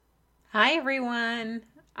Hi, everyone.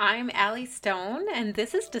 I'm Allie Stone, and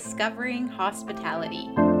this is Discovering Hospitality.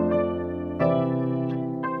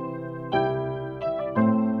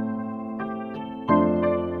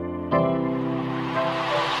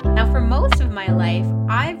 Now, for most of my life,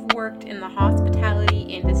 I've worked in the hospitality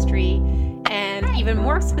industry and even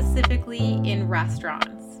more specifically in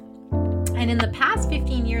restaurants. And in the past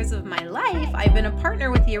 15 years of my life, I've been a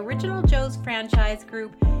partner with the Original Joe's franchise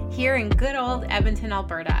group here in good old Edmonton,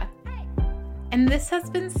 Alberta. And this has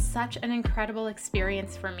been such an incredible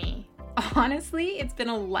experience for me. Honestly, it's been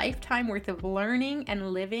a lifetime worth of learning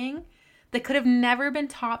and living that could have never been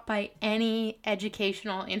taught by any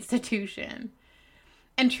educational institution.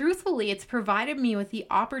 And truthfully, it's provided me with the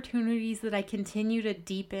opportunities that I continue to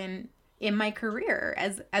deepen in my career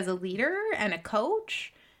as a leader and a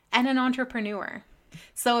coach and an entrepreneur.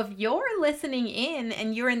 So if you're listening in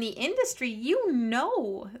and you're in the industry, you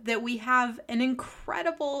know that we have an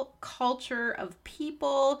incredible culture of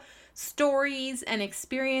people, stories, and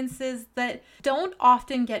experiences that don't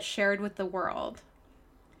often get shared with the world.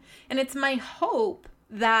 And it's my hope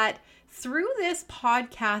that through this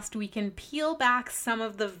podcast, we can peel back some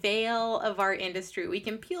of the veil of our industry. We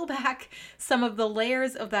can peel back some of the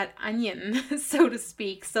layers of that onion, so to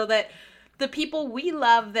speak, so that the people we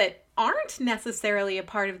love that aren't necessarily a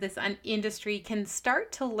part of this industry can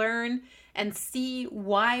start to learn and see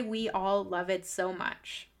why we all love it so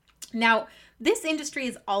much. Now, this industry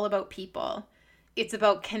is all about people. It's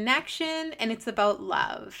about connection and it's about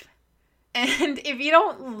love. And if you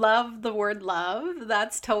don't love the word love,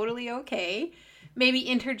 that's totally okay. Maybe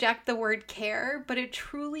interject the word care, but it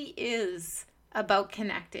truly is about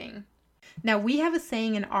connecting. Now, we have a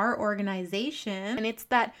saying in our organization, and it's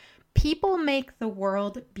that people make the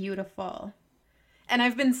world beautiful. And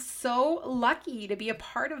I've been so lucky to be a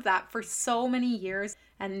part of that for so many years.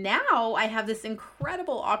 And now I have this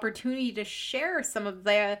incredible opportunity to share some of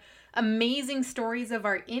the amazing stories of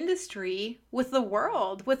our industry with the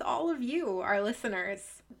world, with all of you, our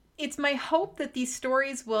listeners. It's my hope that these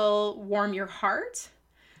stories will warm your heart.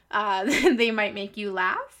 They might make you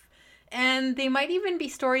laugh. And they might even be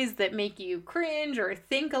stories that make you cringe or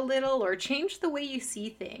think a little or change the way you see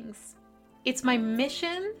things. It's my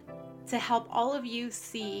mission to help all of you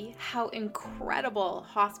see how incredible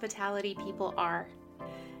hospitality people are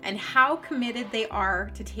and how committed they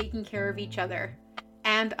are to taking care of each other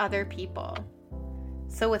and other people.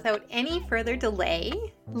 So without any further delay,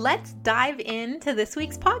 let's dive into this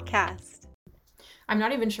week's podcast. I'm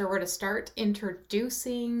not even sure where to start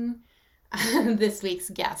introducing this week's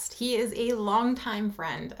guest. He is a longtime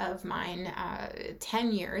friend of mine,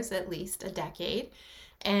 10 years, at least a decade.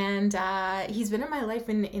 And he's been in my life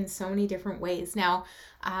in so many different ways. Now,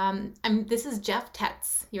 this is Jeff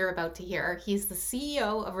Tetz you're about to hear. He's the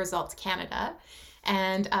CEO of Results Canada.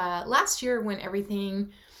 And last year, when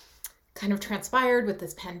everything kind of transpired with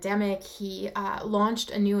this pandemic, he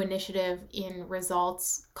launched a new initiative in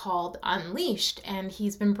Results called Unleashed. And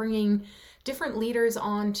he's been bringing different leaders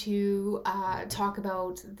on to talk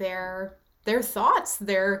about their thoughts,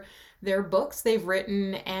 their books they've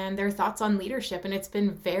written, and their thoughts on leadership. And it's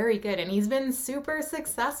been very good. And he's been super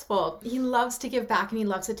successful. He loves to give back and he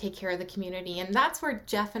loves to take care of the community. And that's where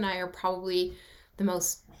Jeff and I are probably the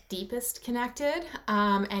most deepest connected.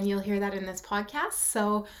 And you'll hear that in this podcast.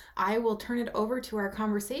 So I will turn it over to our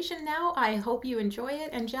conversation now. I hope you enjoy it.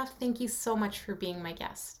 And Jeff, thank you so much for being my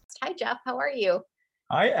guest. Hi, Jeff. How are you?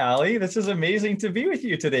 Hi, Allie. This is amazing to be with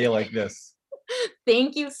you today like this.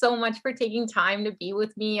 Thank you so much for taking time to be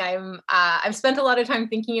with me. I've spent a lot of time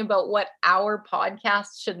thinking about what our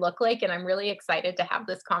podcast should look like, and I'm really excited to have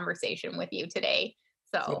this conversation with you today.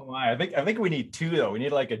 So I think we need two though. We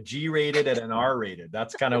need like a G-rated and an R-rated.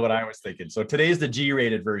 That's kind of what I was thinking. So today's the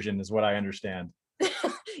G-rated version, is what I understand.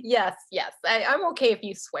 Yes. I'm okay if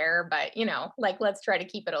you swear, but let's try to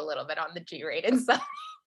keep it a little bit on the G-rated side.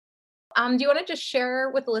 Do you want to just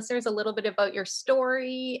share with the listeners a little bit about your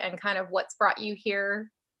story and kind of what's brought you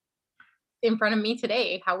here in front of me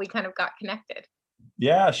today, how we kind of got connected?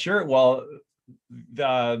 Yeah, sure. Well,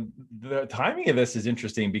 the timing of this is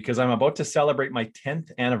interesting because I'm about to celebrate my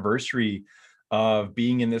 10th anniversary of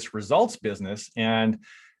being in this results business. And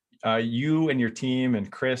you and your team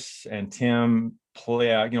and Chris and Tim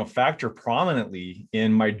factor prominently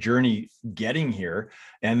in my journey getting here,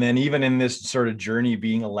 and then even in this sort of journey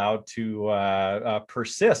being allowed to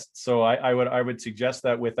persist. So I would suggest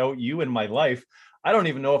that without you in my life, I don't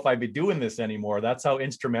even know if I'd be doing this anymore. That's how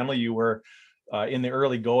instrumental you were in the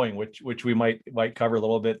early going, which we might cover a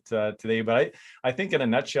little bit today. But I think in a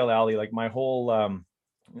nutshell, Allie, like my whole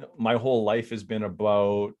life has been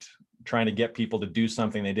about trying to get people to do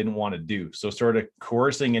something they didn't want to do. So sort of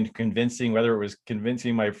coercing and convincing, whether it was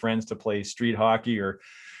convincing my friends to play street hockey or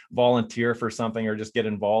volunteer for something or just get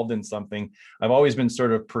involved in something. I've always been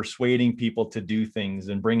sort of persuading people to do things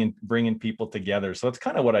and bringing people together. So that's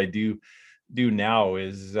kind of what I do now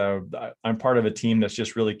is I'm part of a team that's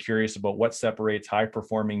just really curious about what separates high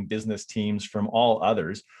performing business teams from all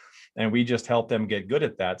others. And we just help them get good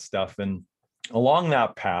at that stuff. And along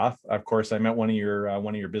that path, of course, I met one of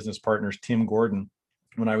your business partners, Tim Gordon,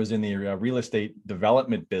 when I was in the real estate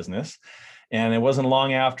development business. And it wasn't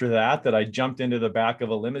long after that I jumped into the back of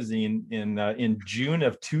a limousine in June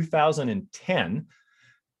of 2010.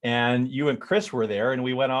 And you and Chris were there, and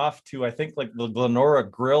we went off to, I think, like the Glenora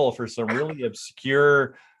Grill for some really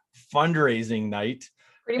obscure fundraising night.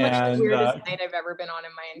 Pretty much the weirdest night I've ever been on in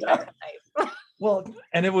my entire life. Well,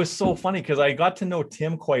 and it was so funny because I got to know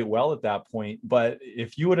Tim quite well at that point. But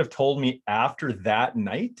if you would have told me after that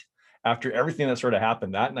night, after everything that sort of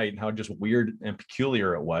happened that night and how just weird and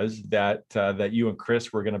peculiar it was, that you and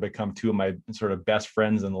Chris were going to become two of my sort of best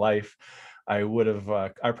friends in life, I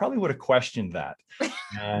probably would have questioned that.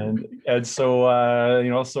 And so our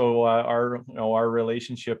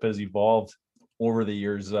relationship has evolved over the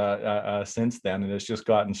years since then, and it's just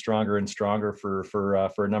gotten stronger and stronger for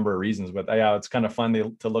a number of reasons. But yeah, it's kind of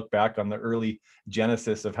fun to look back on the early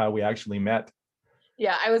genesis of how we actually met.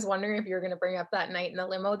 Yeah, I was wondering if you were going to bring up that night in the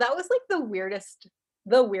limo. That was like the weirdest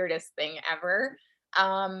thing ever.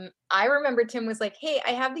 I remember Tim was like, "Hey,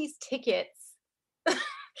 I have these tickets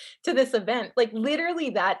to this event," like literally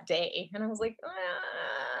that day. And I was like,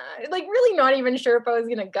 like really not even sure if I was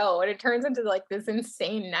going to go. And it turns into like this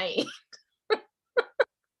insane night.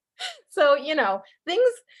 So,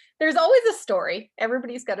 there's always a story.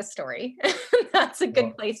 Everybody's got a story. That's a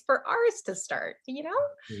good place for ours to start,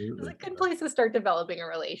 It's a good place to start developing a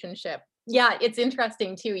relationship. Yeah, it's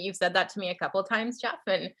interesting too. You've said that to me a couple of times, Jeff,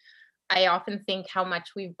 and I often think how much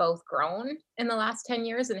we've both grown in the last 10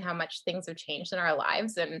 years and how much things have changed in our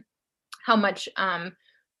lives and how much,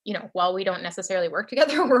 while we don't necessarily work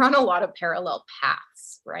together, we're on a lot of parallel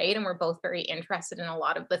paths, right? And we're both very interested in a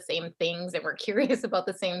lot of the same things and we're curious about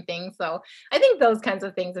the same things. So I think those kinds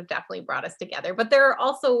of things have definitely brought us together. But there are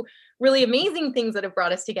also really amazing things that have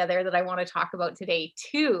brought us together that I want to talk about today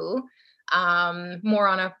too, more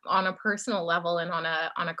on a personal level and on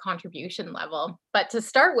a contribution level. But to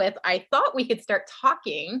start with, I thought we could start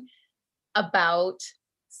talking about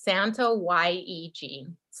Santa YEG.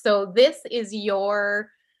 So this is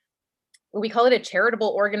we call it a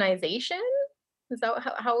charitable organization. Is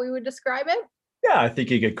that how we would describe it? Yeah, I think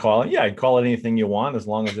you could call it. Yeah, I'd call it anything you want as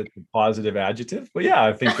long as it's a positive adjective. But yeah,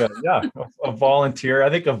 I think a volunteer. I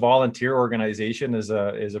think a volunteer organization is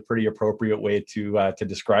a pretty appropriate way to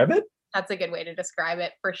describe it. That's a good way to describe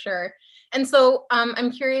it for sure. And so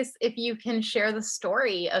I'm curious if you can share the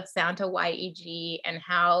story of Santa YEG and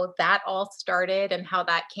how that all started and how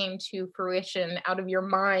that came to fruition out of your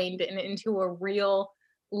mind and into a real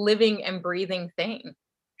living and breathing thing.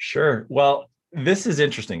 Sure. Well, this is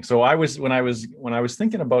interesting. So when I was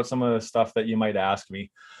thinking about some of the stuff that you might ask me,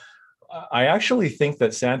 I actually think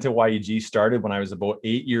that Santa YEG started when I was about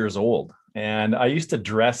 8 years old. And I used to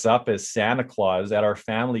dress up as Santa Claus at our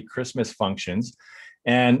family Christmas functions.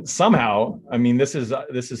 And somehow, I mean, this is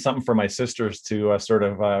something for my sisters to sort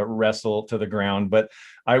of wrestle to the ground. But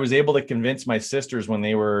I was able to convince my sisters when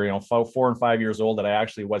they were, 4 and 5 years old that I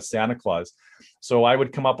actually was Santa Claus. So I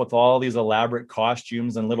would come up with all these elaborate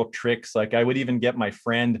costumes and little tricks. Like I would even get my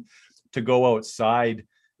friend to go outside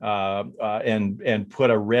and put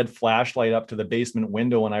a red flashlight up to the basement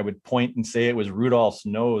window, and I would point and say it was Rudolph's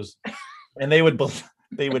nose, and they would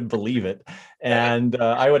believe it. And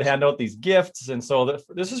I would hand out these gifts. And so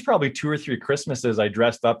this is probably 2 or 3 Christmases I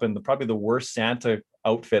dressed up in probably the worst Santa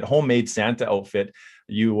outfit, homemade Santa outfit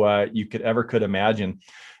you could imagine.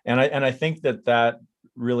 And I think that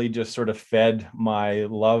really just sort of fed my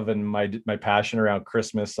love and my passion around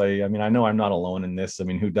Christmas. I mean, I know I'm not alone in this. I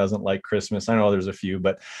mean, who doesn't like Christmas? I know there's a few,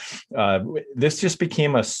 but this just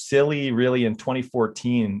became really in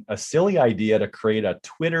 2014, a silly idea to create a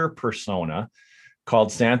Twitter persona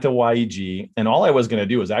called Santa YEG. And all I was going to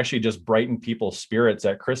do was actually just brighten people's spirits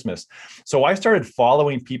at Christmas. So I started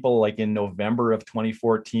following people like in November of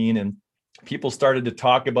 2014, and people started to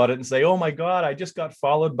talk about it and say, "Oh my God, I just got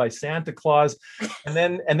followed by Santa Claus." And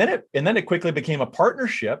then it quickly became a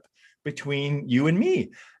partnership between you and me.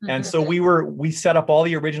 Mm-hmm. And so we set up all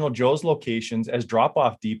the original Joe's locations as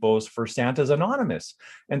drop-off depots for Santa's Anonymous.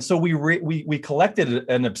 And so we collected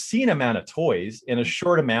an obscene amount of toys in a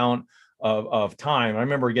short amount of time. I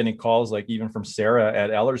remember getting calls like even from Sarah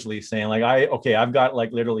at Ellerslie saying like, I've got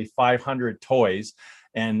like literally 500 toys.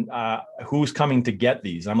 and who's coming to get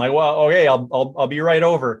these? I'm like, well, okay, I'll be right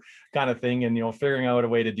over, kind of thing. And, figuring out a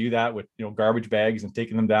way to do that with, garbage bags and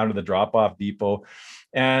taking them down to the drop-off depot.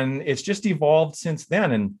 And it's just evolved since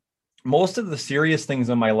then. And most of the serious things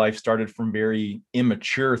in my life started from very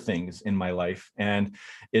immature things in my life, and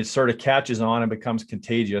it sort of catches on and becomes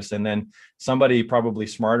contagious. And then somebody probably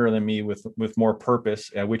smarter than me with more purpose,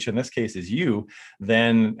 which in this case is you,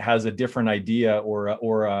 then has a different idea or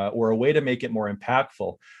a way to make it more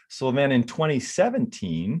impactful. So then in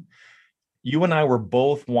 2017, you and I were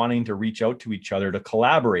both wanting to reach out to each other to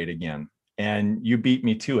collaborate again. And you beat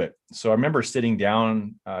me to it. So I remember sitting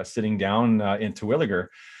down in Terwillegar,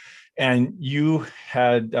 and you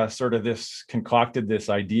had concocted this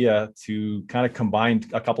idea to kind of combine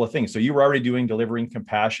a couple of things. So you were already doing Delivering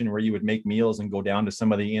Compassion, where you would make meals and go down to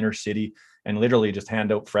some of the inner city and literally just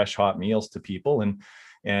hand out fresh, hot meals to people.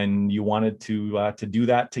 And you wanted to do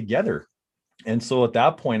that together. And so at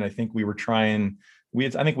that point, I think we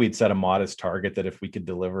had set a modest target that if we could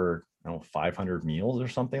deliver, 500 meals or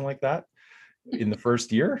something like that in the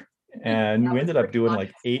first year. And we ended up doing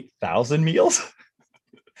like 8,000 meals.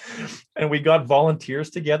 And we got volunteers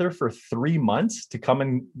together for 3 months to come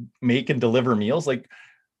and make and deliver meals. Like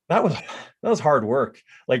that was hard work.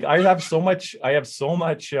 Like I have so much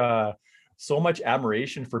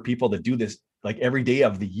admiration for people that do this like every day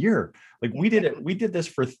of the year. Like we did this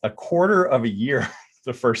for a quarter of a year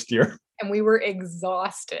the first year. And we were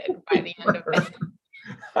exhausted by the end of it.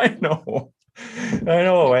 I know.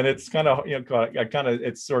 And it's kind of,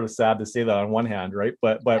 it's sort of sad to say that on one hand, right?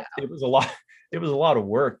 But yeah. It was a lot of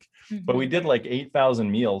work, but we did like 8,000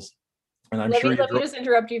 meals. And let me just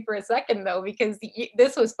interrupt you for a second though, because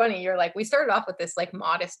this was funny. You're like, we started off with this like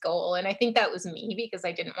modest goal. And I think that was me because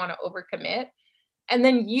I didn't want to overcommit. And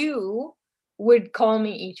then you would call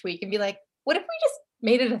me each week and be like, what if we just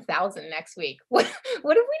made it 1,000 next week? What if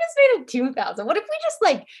we just made it 2,000? What if we just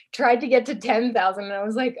like tried to get to 10,000? And I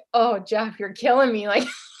was like, oh, Jeff, you're killing me. Like,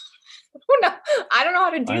 no, I don't know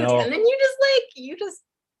how to do this. And then you just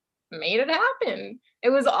made it happen.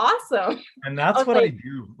 It was awesome. And that's what I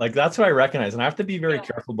do. Like, that's what I recognize. And I have to be very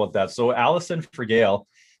careful about that. So Allison Fergale,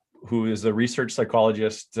 who is a research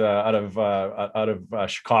psychologist out of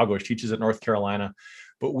Chicago, she teaches at North Carolina,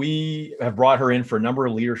 but we have brought her in for a number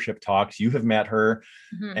of leadership talks. You have met her,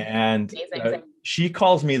 and she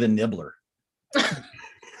calls me the nibbler.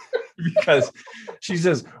 Because she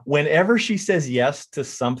says whenever she says yes to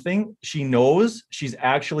something, she knows she's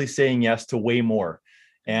actually saying yes to way more.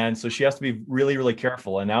 And so she has to be really, really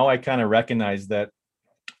careful. And now I kind of recognize that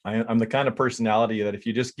I'm the kind of personality that if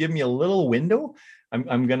you just give me a little window,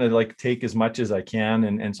 I'm going to like take as much as I can.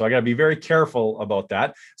 And so I got to be very careful about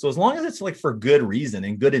that. So as long as it's like for good reason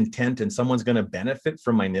and good intent and someone's going to benefit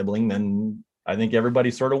from my nibbling, then I think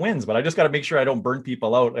everybody sort of wins. But I just got to make sure I don't burn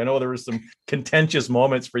people out. I know there was some contentious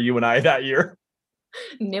moments for you and I that year.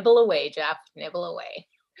 Nibble away, Jeff, nibble away.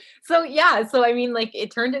 So yeah, so I mean, like it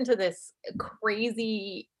turned into this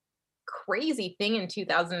crazy thing in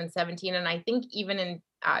 2017. And I think even in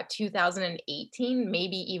 2018,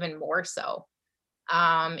 maybe even more so.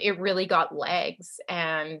 It really got legs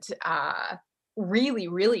and really,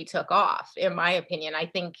 really took off, in my opinion. I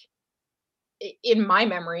think in my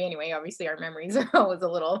memory anyway, obviously our memories are always a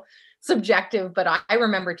little subjective, but I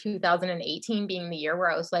remember 2018 being the year where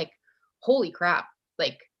I was like, holy crap,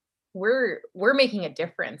 like we're making a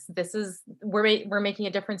difference. We're making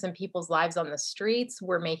a difference in people's lives on the streets.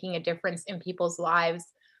 We're making a difference in people's lives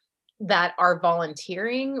that are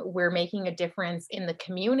volunteering. We're making a difference in the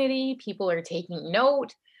community. People are taking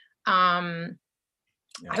note. I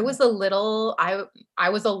was a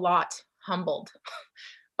lot humbled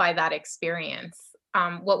by that experience.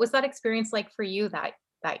 What was that experience like for you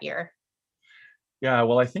that year? Yeah,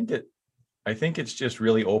 well, I think it's just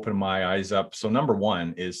really opened my eyes up. So number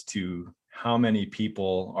one is to how many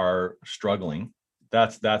people are struggling.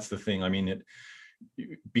 That's the thing. I mean,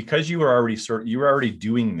 because you were already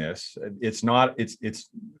doing this. It's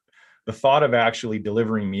the thought of actually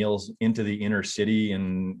delivering meals into the inner city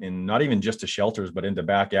and not even just to shelters, but into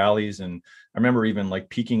back alleys. And I remember even like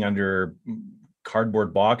peeking under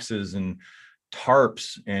cardboard boxes and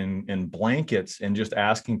tarps and blankets and just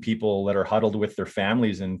asking people that are huddled with their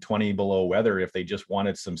families in 20 below weather if they just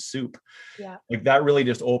wanted some soup. Yeah. Like that really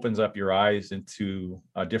just opens up your eyes into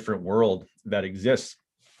a different world that exists.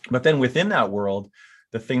 But then within that world,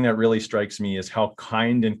 the thing that really strikes me is how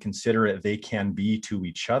kind and considerate they can be to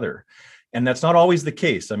each other. And that's not always the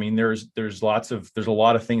case. I mean, there's a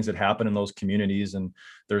lot of things that happen in those communities, and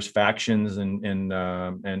there's factions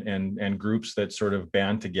and groups that sort of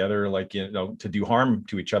band together, like, you know, to do harm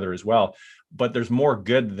to each other as well. But there's more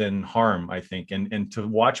good than harm, I think. And to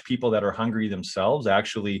watch people that are hungry themselves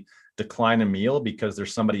actually decline a meal because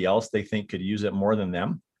there's somebody else they think could use it more than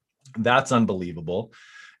them, that's unbelievable.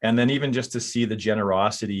 And then even just to see the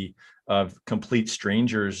generosity of complete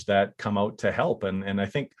strangers that come out to help. And I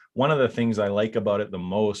think one of the things I like about it the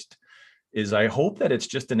most is I hope that it's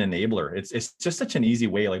just an enabler. It's just such an easy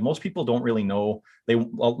way. Like, most people don't really know.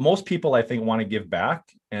 Most people, I think, want to give back,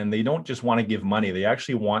 and they don't just want to give money. They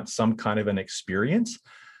actually want some kind of an experience.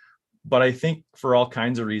 But I think for all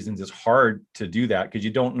kinds of reasons, it's hard to do that because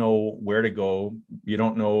you don't know where to go. You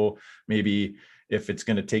don't know maybe if it's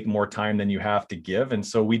going to take more time than you have to give. And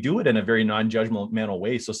so we do it in a very non-judgmental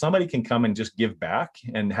way. So somebody can come and just give back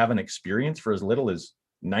and have an experience for as little as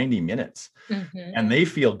 90 minutes. And they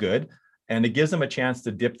feel good. And it gives them a chance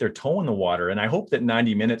to dip their toe in the water. And I hope that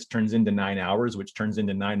 90 minutes turns into 9 hours, which turns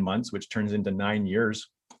into 9 months, which turns into 9 years,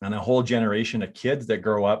 and a whole generation of kids that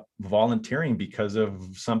grow up volunteering because of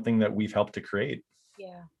something that we've helped to create.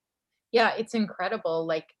 Yeah, it's incredible.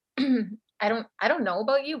 Like, I don't know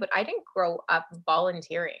about you, but I didn't grow up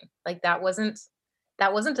volunteering. Like, that wasn't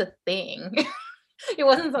a thing. It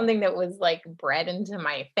wasn't something that was like bred into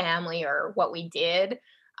my family or what we did.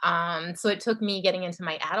 So it took me getting into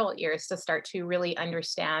my adult years to start to really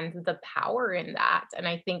understand the power in that. And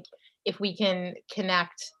I think if we can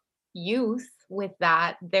connect youth with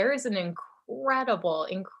that, there is an incredible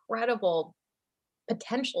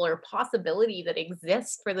potential or possibility that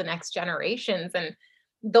exists for the next generations. And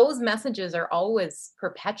those messages are always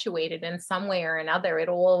perpetuated in some way or another. It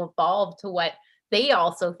will evolve to what they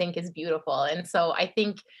also think is beautiful. And so I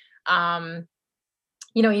think,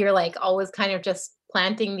 you're like always kind of just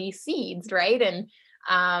planting these seeds, right? And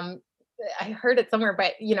I heard it somewhere,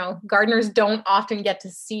 but gardeners don't often get to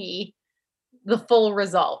see the full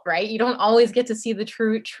result, right? You don't always get to see the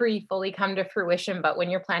true tree fully come to fruition, but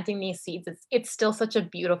when you're planting these seeds, it's still such a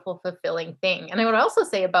beautiful, fulfilling thing. And I would also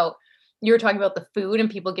say about, you were talking about the food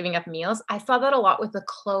and people giving up meals. I saw that a lot with the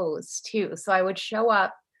clothes too. So I would show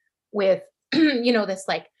up with, this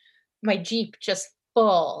like my Jeep just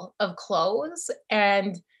full of clothes.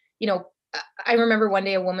 And, I remember one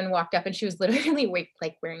day a woman walked up and she was literally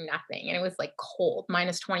wearing nothing. And it was like cold,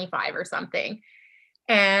 -25 or something.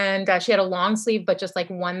 And she had a long sleeve, but just like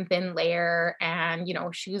one thin layer and,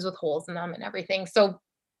 shoes with holes in them and everything. So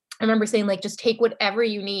I remember saying, like, just take whatever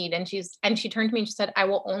you need. And she turned to me and she said, I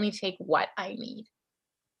will only take what I need.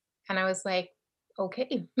 And I was like,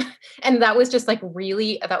 okay. And that was just like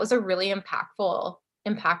that was a really impactful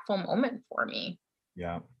moment for me.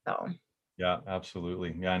 Yeah. So. Yeah,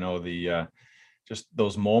 absolutely. Yeah, I know just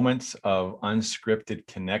those moments of unscripted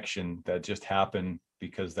connection that just happen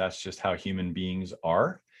because that's just how human beings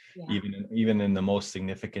are. Yeah. Even in the most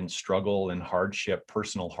significant struggle and hardship,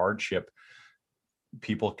 personal hardship,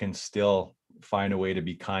 people can still find a way to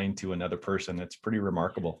be kind to another person. It's pretty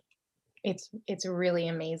remarkable. It's really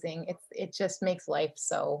amazing. It just makes life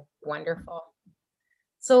so wonderful.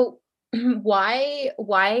 So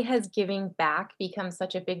why has giving back become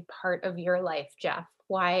such a big part of your life, Jeff?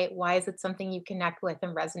 Why is it something you connect with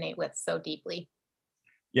and resonate with so deeply?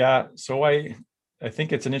 Yeah, so I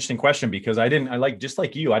think it's an interesting question because just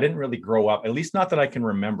like you, I didn't really grow up, at least not that I can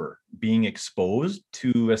remember, being exposed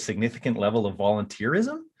to a significant level of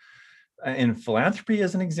volunteerism and philanthropy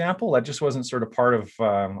as an example. That just wasn't sort of part of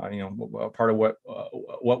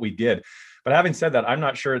what we did. But having said that, I'm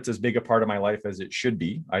not sure it's as big a part of my life as it should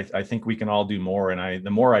be. I think we can all do more, and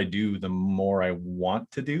the more I do, the more I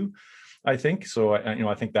want to do, I think. So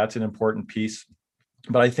I think that's an important piece.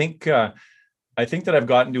 But I think that I've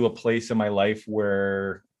gotten to a place in my life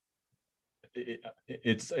where I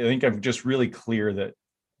think I'm just really clear that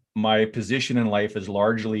my position in life is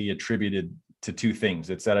largely attributed to two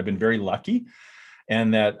things. It's that I've been very lucky,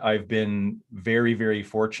 and that I've been very, very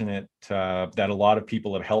fortunate that a lot of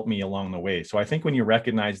people have helped me along the way. So I think when you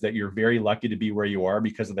recognize that you're very lucky to be where you are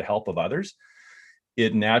because of the help of others,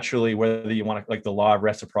 it naturally, whether you want to, like the law of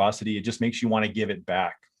reciprocity, it just makes you want to give it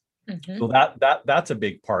back. Mm-hmm. So that's a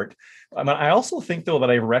big part. I also think, though,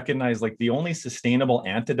 that I recognize like the only sustainable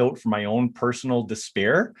antidote for my own personal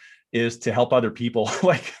despair is to help other people.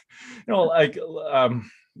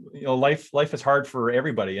 Life is hard for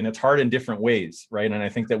everybody, and it's hard in different ways, right? And I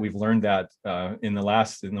think that we've learned that in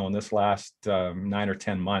this last 9 or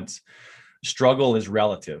 10 months. struggle is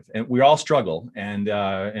relative, and we all struggle, and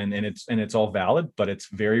it's all valid, but it's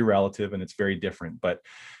very relative and it's very different. But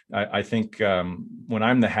I think when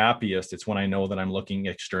I'm the happiest, it's when I know that I'm looking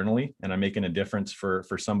externally and I'm making a difference for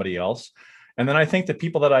somebody else. And then I think the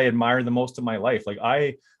people that I admire the most in my life, like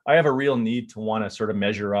I have a real need to want to sort of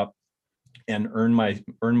measure up and earn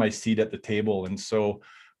my seat at the table. And so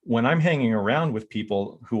when I'm hanging around with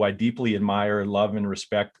people who I deeply admire, love, and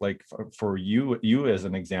respect, like for you as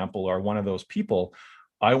an example, are one of those people,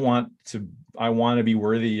 I want to be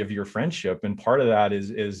worthy of your friendship. And part of that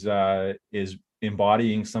is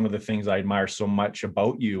embodying some of the things I admire so much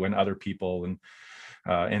about you and other people.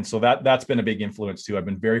 And so that's been a big influence too. I've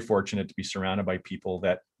been very fortunate to be surrounded by people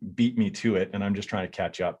that beat me to it, and I'm just trying to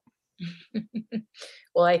catch up.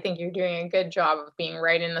 Well, I think you're doing a good job of being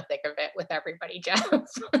right in the thick of it with everybody, Jeff. What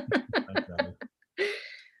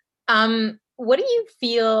do you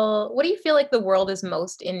feel like the world is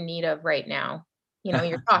most in need of right now?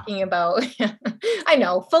 You're talking about, I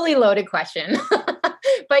know, fully loaded question,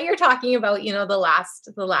 but you're talking about,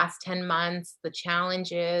 the last 10 months, the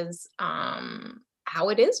challenges, how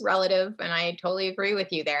it is relative. And I totally agree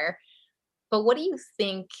with you there. But what do you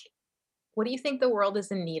think the world is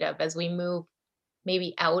in need of as we move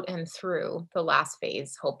maybe out and through the last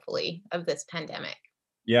phase, hopefully, of this pandemic?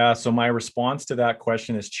 Yeah, so my response to that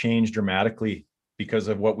question has changed dramatically because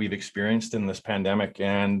of what we've experienced in this pandemic.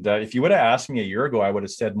 And if you would have asked me a year ago, I would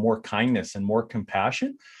have said more kindness and more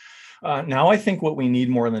compassion. Now I think what we need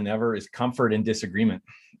more than ever is comfort and disagreement.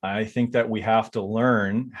 I think that we have to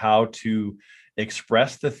learn how to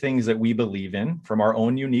express the things that we believe in from our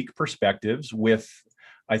own unique perspectives with,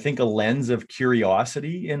 I think, a lens of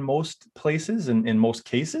curiosity in most places and in most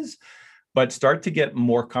cases, but start to get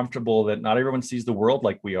more comfortable that not everyone sees the world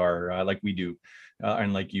like we are, like we do,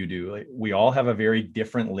 and like you do. Like, we all have a very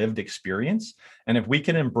different lived experience. And if we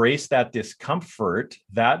can embrace that discomfort,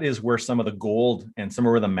 that is where some of the gold and some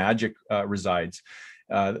of where the magic resides.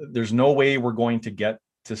 There's no way we're going to get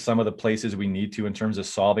to some of the places we need to in terms of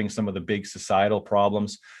solving some of the big societal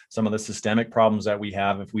problems, some of the systemic problems that we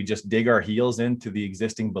have, if we just dig our heels into the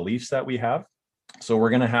existing beliefs that we have. So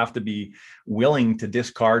we're going to have to be willing to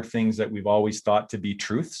discard things that we've always thought to be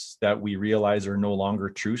truths that we realize are no longer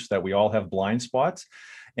truths, that we all have blind spots.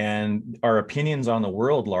 And our opinions on the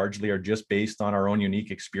world largely are just based on our own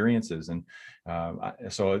unique experiences. And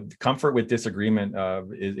so comfort with disagreement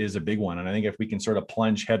is a big one. And I think if we can sort of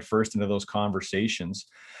plunge headfirst into those conversations,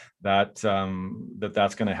 that's going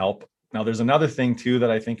to help. Now, there's another thing too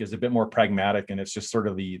that I think is a bit more pragmatic, and it's just sort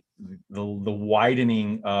of the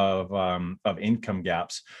widening of income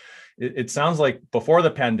gaps. It sounds like before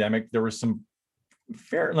the pandemic, there was some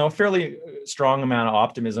fairly strong amount of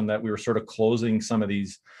optimism that we were sort of closing some of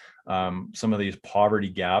these poverty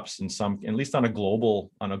gaps, and some, at least on a global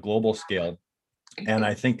scale. And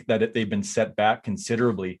I think that they've been set back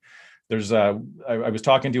considerably. I was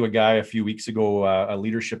talking to a guy a few weeks ago, a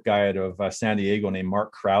leadership guy out of San Diego named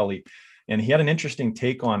Mark Crowley, and he had an interesting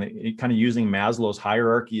take on it, kind of using Maslow's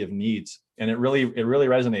hierarchy of needs, and it really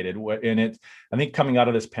resonated. And I think coming out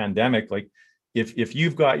of this pandemic, like if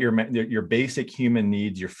you've got your basic human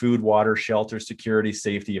needs, your food, water, shelter, security,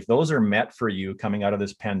 safety, if those are met for you coming out of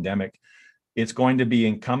this pandemic, it's going to be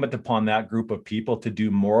incumbent upon that group of people to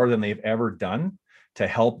do more than they've ever done to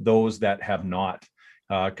help those that have not.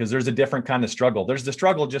 Because there's a different kind of struggle. There's the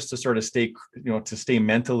struggle just to sort of stay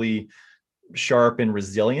mentally sharp and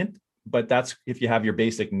resilient. But that's if you have your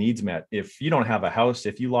basic needs met. If you don't have a house,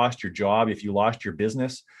 if you lost your job, if you lost your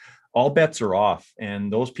business, all bets are off.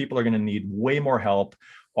 And those people are going to need way more help.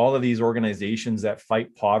 All of these organizations that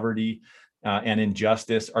fight poverty and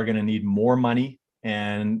injustice are going to need more money.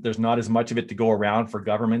 And there's not as much of it to go around for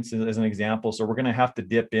governments, as an example. So we're going to have to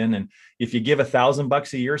dip in. And if you give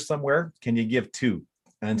 $1,000 a year somewhere, can you give $2?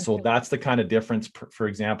 And so that's the kind of difference, for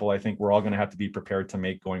example, I think we're all going to have to be prepared to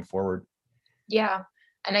make going forward. Yeah.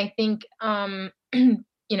 And I think,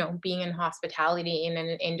 being in hospitality in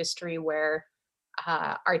an industry where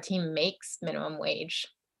our team makes minimum wage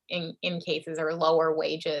in cases, or lower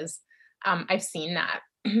wages, I've seen that.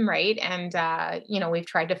 Right. And, we've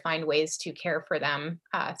tried to find ways to care for them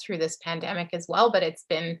through this pandemic as well. But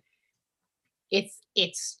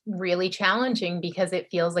it's really challenging because it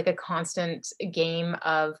feels like a constant game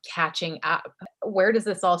of catching up. Where does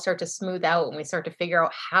this all start to smooth out when we start to figure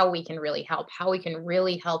out how we can really help,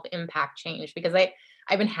 impact change? Because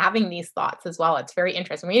I've been having these thoughts as well. It's very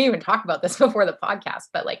interesting. We didn't even talk about this before the podcast,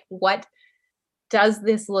 but like, what does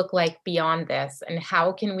this look like beyond this? And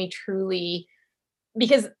how can we truly,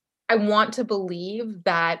 because I want to believe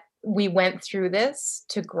that we went through this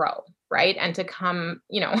to grow, right? And to come,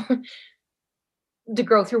 to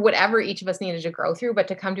grow through whatever each of us needed to grow through, but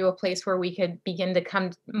to come to a place where we could begin to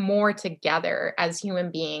come more together as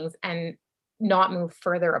human beings and not move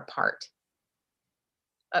further apart.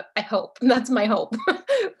 I hope that's my hope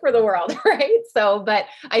for the world, right? So, but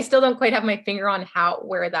I still don't quite have my finger on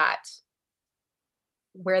where that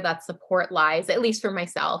support lies, at least for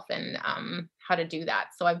myself, and how to do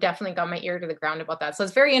that. So I've definitely got my ear to the ground about that. So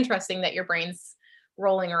it's very interesting that your brain's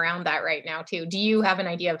rolling around that right now too. Do you have an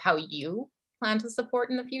idea of how you plan to support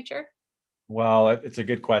in the future? Well, it's a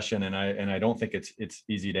good question, and I don't think it's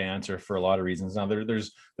easy to answer for a lot of reasons. Now,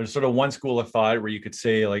 there's sort of one school of thought where you could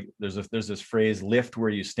say, like, there's this phrase, lift where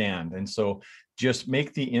you stand, and so just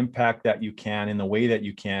make the impact that you can in the way that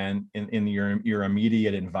you can in your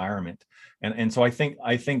immediate environment, and so I think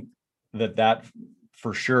that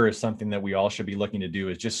for sure is something that we all should be looking to do,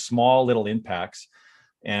 is just small little impacts,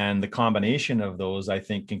 and the combination of those, I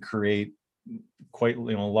think, can create quite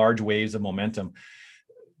large waves of momentum.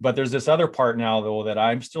 But there's this other part now, though, that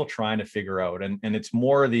I'm still trying to figure out, and it's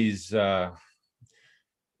more of these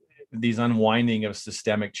unwinding of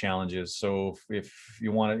systemic challenges. So if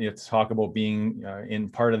you want to talk about being in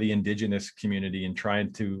part of the Indigenous community and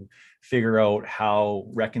trying to figure out how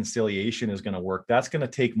reconciliation is going to work, that's going to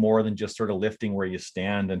take more than just sort of lifting where you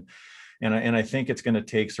stand. And I think it's going to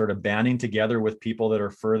take sort of banding together with people that are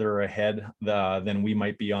further ahead than we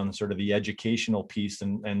might be on sort of the educational piece,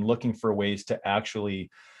 and looking for ways to actually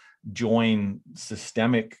join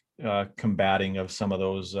systemic combating of some of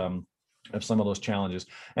those challenges.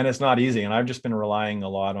 And it's not easy. And I've just been relying a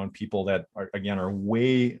lot on people that are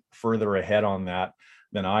way further ahead on that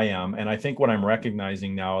than I am. And I think what I'm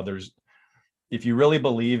recognizing now, if you really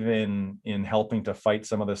believe in helping to fight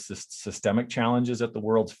some of the systemic challenges that the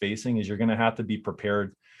world's facing, is you're going to have to be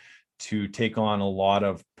prepared to take on a lot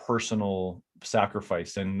of personal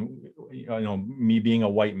sacrifice. And me being a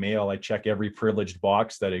white male, I check every privileged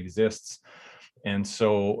box that exists, and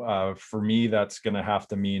so for me, that's going to have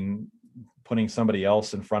to mean putting somebody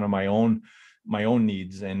else in front of my own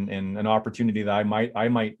needs, and an opportunity that I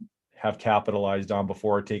might have capitalized on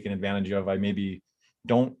before or taken advantage of, I maybe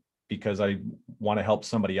don't, because I want to help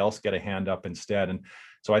somebody else get a hand up instead. And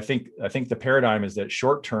so I think the paradigm is that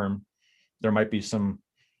short term there might be some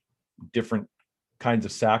different kinds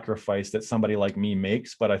of sacrifice that somebody like me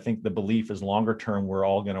makes, but I think the belief is longer term we're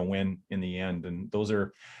all going to win in the end. And those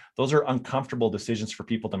are uncomfortable decisions for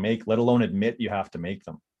people to make, let alone admit you have to make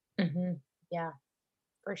them. Mm-hmm. Yeah,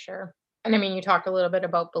 for sure. And I mean, you talked a little bit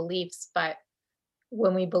about beliefs, but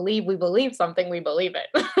when we believe something, we believe it.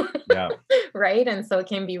 Yeah. Right. And so it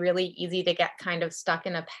can be really easy to get kind of stuck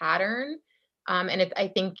in a pattern.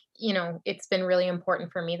 I think, it's been really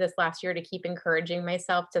important for me this last year to keep encouraging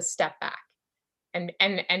myself to step back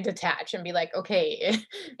and detach and be like, okay,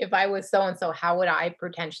 if I was so and so, how would I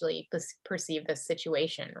potentially perceive this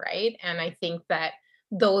situation, right? And I think that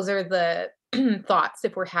those are the thoughts.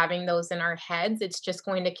 If we're having those in our heads, it's just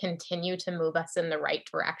going to continue to move us in the right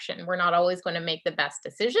direction. We're not always going to make the best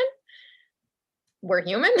decision. We're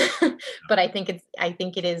human, but I think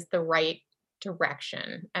it is the right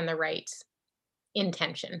direction and the right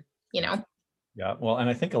intention, Yeah, well, and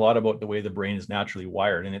I think a lot about the way the brain is naturally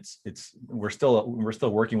wired, and we're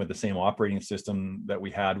still working with the same operating system that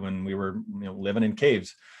we had when we were living in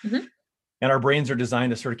caves. Mm-hmm. And our brains are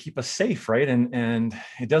designed to sort of keep us safe, right? And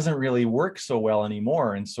it doesn't really work so well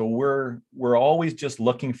anymore. And so we're always just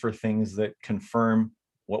looking for things that confirm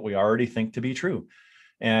what we already think to be true.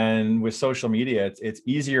 And with social media, it's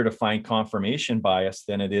easier to find confirmation bias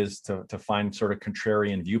than it is to find sort of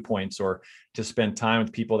contrarian viewpoints, or to spend time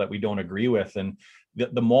with people that we don't agree with. And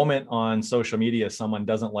the moment on social media someone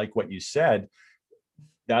doesn't like what you said,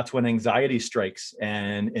 that's when anxiety strikes,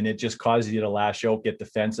 and it just causes you to lash out, get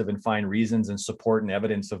defensive, and find reasons and support and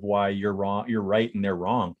evidence of why you're wrong, you're right, and they're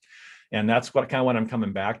wrong. And that's what I'm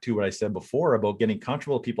coming back to, what I said before about getting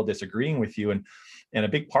comfortable with people disagreeing with you. And a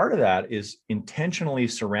big part of that is intentionally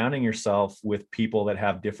surrounding yourself with people that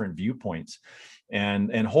have different viewpoints,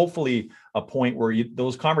 and hopefully a point where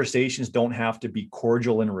those conversations don't have to be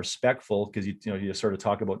cordial and respectful, because you sort of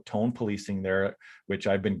talk about tone policing there, which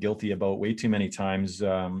I've been guilty about way too many times.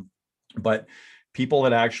 But people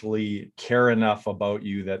that actually care enough about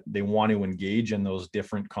you that they want to engage in those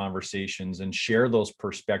different conversations and share those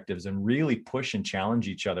perspectives and really push and challenge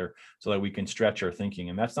each other so that we can stretch our thinking.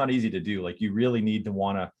 And that's not easy to do. Like, you really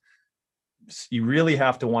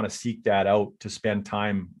have to want to seek that out, to spend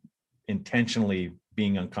time intentionally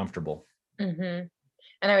being uncomfortable. Mm-hmm.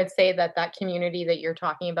 And I would say that community that you're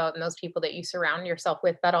talking about and those people that you surround yourself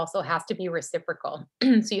with, that also has to be reciprocal.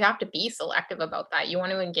 So you have to be selective about that. You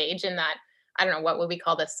want to engage in that, I don't know, what would we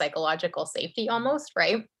call this, psychological safety almost,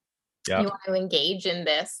 right? Yeah. You want to engage in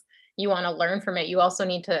this. You want to learn from it. You also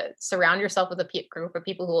need to surround yourself with a group of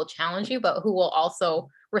people who will challenge you, but who will also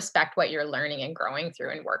respect what you're learning and growing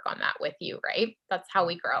through and work on that with you, right? That's how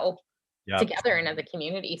we grow Yeah. together and as a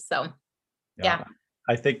community. So, Yeah.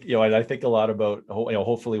 I think, I think a lot about,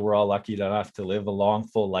 hopefully we're all lucky enough to live a long,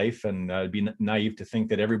 full life, and it'd be naive to think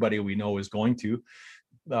that everybody we know is going to.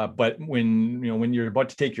 But when you're about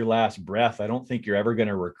to take your last breath, I don't think you're ever going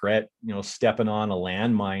to regret, stepping on a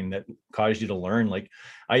landmine that caused you to learn. Like,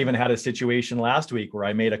 I even had a situation last week where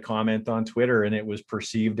I made a comment on Twitter and it was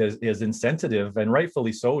perceived as insensitive, and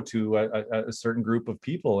rightfully so, to a certain group of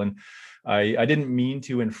people. And I didn't mean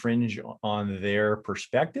to infringe on their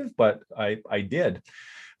perspective, but I did.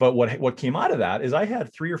 But what came out of that is I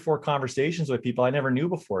had 3 or 4 conversations with people I never knew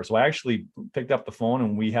before. So I actually picked up the phone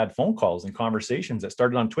and we had phone calls and conversations that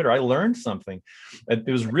started on Twitter. I learned something. It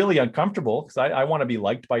was really uncomfortable because I want to be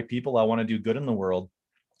liked by people. I want to do good in the world.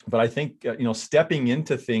 But I think, stepping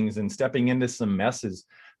into things and stepping into some messes,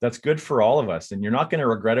 that's good for all of us. And you're not going to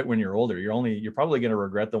regret it when you're older. You're probably going to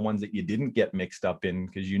regret the ones that you didn't get mixed up in,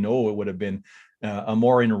 because it would have been a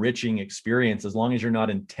more enriching experience, as long as you're not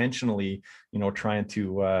intentionally, trying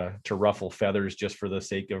to ruffle feathers just for the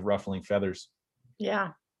sake of ruffling feathers. yeah.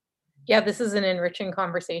 Yeah, this is an enriching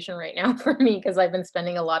conversation right now for me, because I've been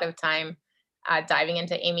spending a lot of time diving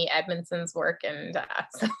into Amy Edmondson's work, and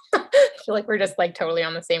so I feel like we're just like totally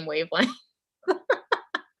on the same wavelength.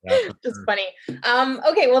 Yeah, Just funny.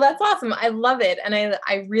 Okay, well, that's awesome. I love it, and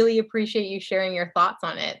I really appreciate you sharing your thoughts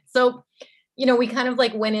on it. So, we kind of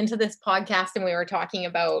like went into this podcast and we were talking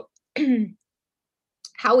about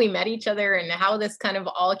how we met each other and how this kind of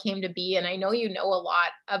all came to be. And I know you know a lot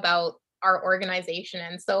about our organization,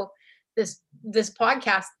 and so this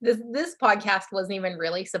podcast wasn't even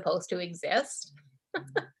really supposed to exist.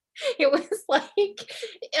 It was like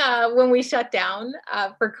when we shut down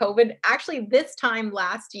for COVID, actually this time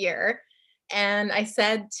last year. And I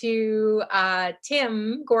said to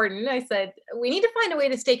Tim Gordon, I said, we need to find a way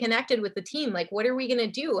to stay connected with the team. Like, what are we going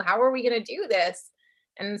to do? How are we going to do this?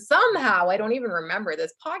 And somehow, I don't even remember,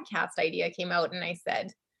 this podcast idea came out. And I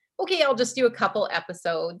said, okay, I'll just do a couple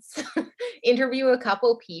episodes, interview a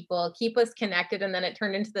couple people, keep us connected. And then it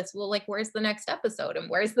turned into this, well, like, where's the next episode? And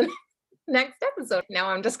where's the next episode? Now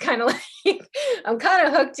I'm just kind of like, I'm kind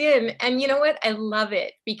of hooked in. And you know what? I love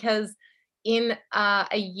it, because in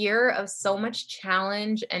a year of so much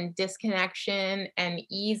challenge and disconnection and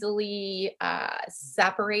easily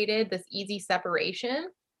separated, this easy separation,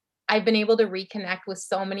 I've been able to reconnect with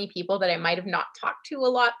so many people that I might have not talked to a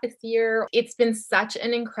lot this year. It's been such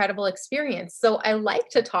an incredible experience. So I like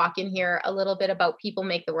to talk in here a little bit about People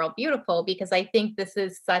Make the World Beautiful, because I think this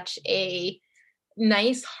is such a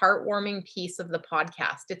nice, heartwarming piece of the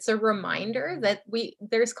podcast. It's a reminder that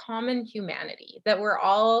there's common humanity, that we're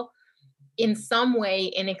all in some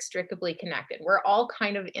way inextricably connected. We're all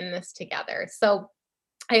kind of in this together. So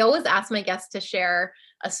I always ask my guests to share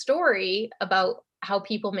a story about how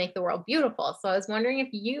people make the world beautiful. So I was wondering if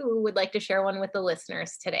you would like to share one with the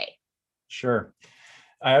listeners today. Sure.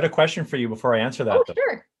 I had a question for you before I answer that. Oh,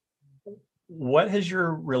 sure. What has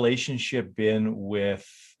your relationship been with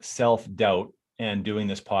self-doubt and doing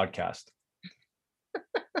this podcast?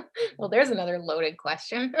 Well, there's another loaded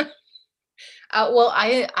question. Well,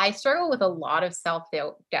 I struggle with a lot of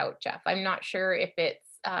self-doubt, Jeff. I'm not sure if it's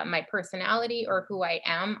my personality or who I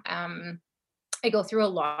am. I go through a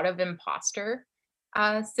lot of imposter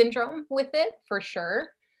syndrome with it, for sure.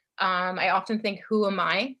 I often think, who am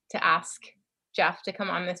I to ask Jeff to come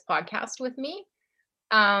on this podcast with me?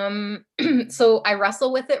 So I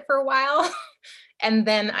wrestle with it for a while. And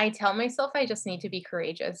then I tell myself I just need to be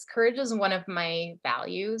courageous. Courage is one of my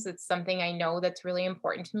values. It's something I know that's really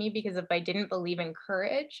important to me, because if I didn't believe in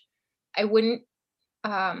courage, I wouldn't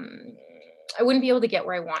be able to get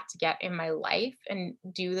where I want to get in my life and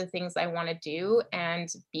do the things I want to do and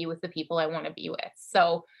be with the people I want to be with.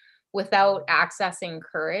 So without accessing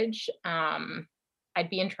courage, I'd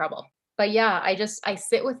be in trouble. But yeah, I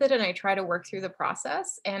sit with it and I try to work through the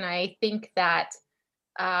process. And I think that,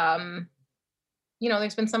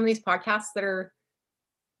 there's been some of these podcasts that are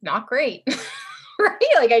not great, right?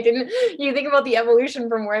 Like you think about the evolution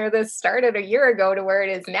from where this started a year ago to where it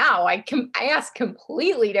is now. I ask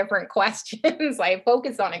completely different questions. I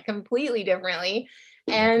focus on it completely differently.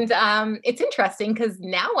 And it's interesting because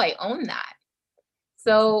now I own that.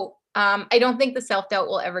 So I don't think the self-doubt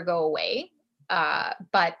will ever go away.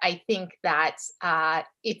 But I think that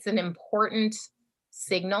it's an important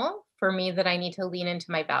signal for me that I need to lean into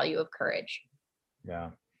my value of courage.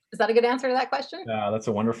 Yeah. Is that a good answer to that question? That's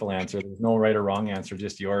a wonderful answer. There's no right or wrong answer,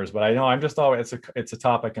 just yours. But I know I'm just always, it's a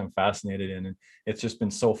topic I'm fascinated in, and it's just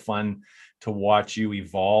been so fun to watch you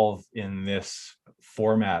evolve in this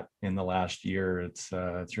format in the last year. It's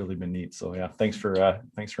really been neat. So yeah, thanks for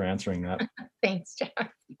answering that. Thanks, Jeff.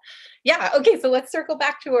 Yeah. Okay. So let's circle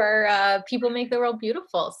back to our people make the world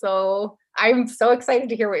beautiful. So I'm so excited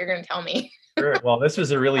to hear what you're going to tell me. Sure. Well, this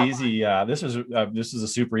was a really easy. This was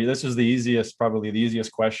the easiest, probably the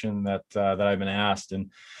easiest question that I've been asked,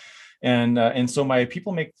 and so my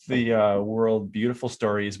people make the world beautiful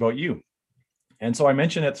story is about you. And so I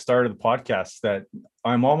mentioned at the start of the podcast that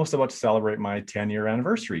I'm almost about to celebrate my 10-year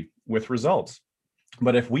anniversary with Results.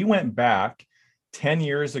 But if we went back 10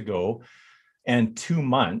 years ago and 2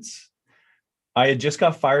 months, I had just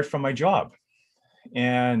got fired from my job,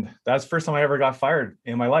 and that's the first time I ever got fired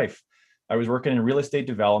in my life. I was working in real estate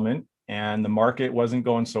development, and the market wasn't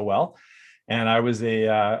going so well, and I was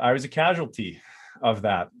a casualty of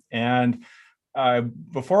that. And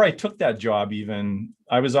before I took that job, even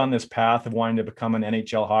I was on this path of wanting to become an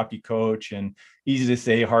NHL hockey coach, and easy to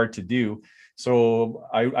say, hard to do. So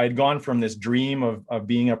I'd gone from this dream of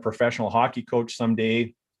being a professional hockey coach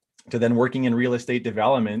someday to then working in real estate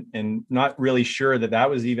development, and not really sure that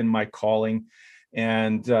was even my calling,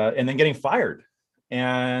 and then getting fired.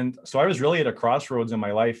 And so I was really at a crossroads in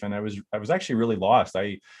my life, and I was actually really lost.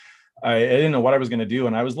 I didn't know what I was going to do,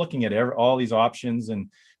 and I was looking at all these options, and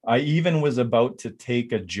I even was about to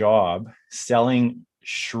take a job selling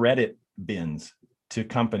shredded bins to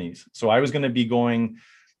companies. So I was going to be going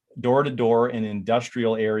door to door in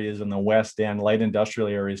industrial areas in the West End, light industrial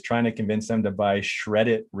areas, trying to convince them to buy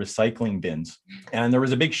shredded recycling bins. And there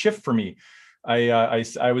was a big shift for me. I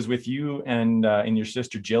was with you and your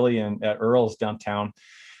sister Jillian at Earl's downtown,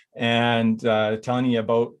 and telling you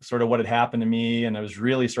about sort of what had happened to me, and I was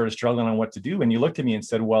really sort of struggling on what to do. And you looked at me and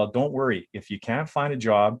said, "Well, don't worry. If you can't find a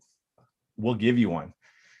job, we'll give you one."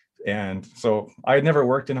 And so I had never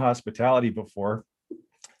worked in hospitality before,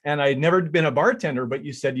 and I'd never been a bartender, but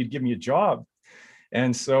you said you'd give me a job.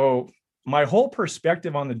 And so my whole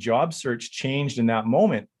perspective on the job search changed in that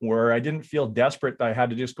moment, where I didn't feel desperate that I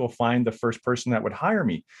had to just go find the first person that would hire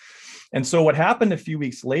me. And so what happened a few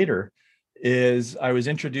weeks later is I was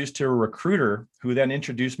introduced to a recruiter who then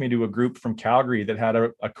introduced me to a group from Calgary that had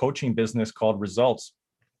a coaching business called Results.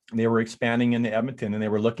 They were expanding into Edmonton, and they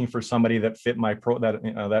were looking for somebody that fit my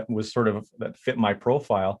that fit my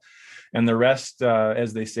profile. And the rest,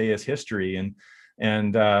 as they say, is history.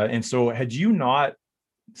 And so had you not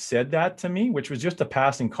said that to me, which was just a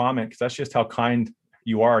passing comment, because that's just how kind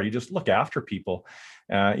you are. You just look after people.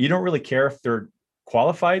 You don't really care if they're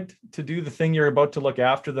qualified to do the thing you're about to look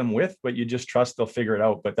after them with, but you just trust they'll figure it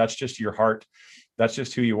out. But that's just your heart. That's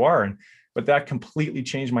just who you are. But that completely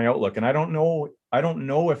changed my outlook. And I don't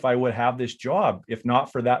know if I would have this job if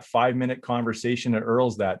not for that 5-minute conversation at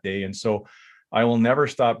Earl's that day. And so I will never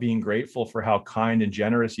stop being grateful for how kind and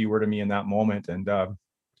generous you were to me in that moment. And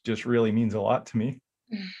just really means a lot to me.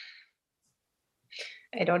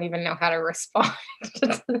 I don't even know how to respond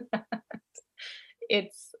to that.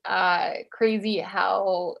 It's crazy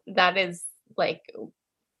how that is, like,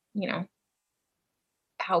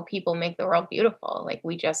 how people make the world beautiful. Like,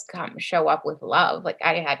 we just show up with love. Like,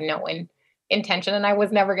 I had no intention, and I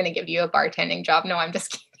was never going to give you a bartending job. No, I'm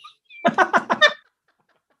just kidding.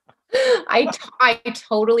 I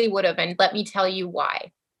totally would have. And let me tell you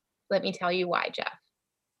why. Jeff.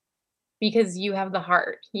 Because you have the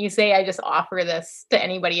heart. You say, I just offer this to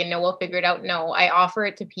anybody and no, we'll figure it out. No, I offer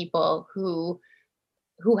it to people who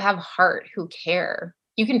have heart, who care.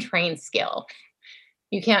 You can train skill.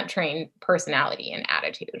 You can't train personality and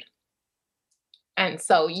attitude. And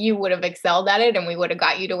so you would have excelled at it, and we would have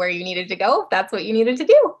got you to where you needed to go if that's what you needed to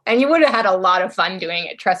do. And you would have had a lot of fun doing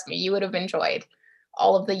it. Trust me, you would have enjoyed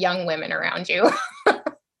all of the young women around you.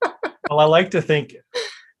 Well, I like to think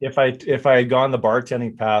if I had gone the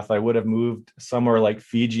bartending path, I would have moved somewhere like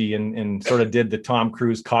Fiji and sort of did the Tom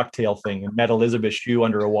Cruise cocktail thing and met Elizabeth Shue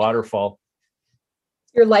under a waterfall.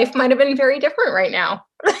 Your life might have been very different right now.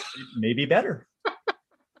 Maybe better.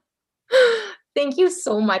 Thank you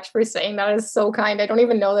so much for saying that. Is so kind. I don't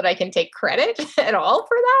even know that I can take credit at all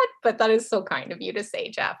for that, but that is so kind of you to say,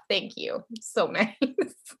 Jeff. Thank you. So nice.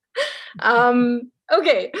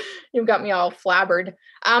 Okay, you've got me all flabbered.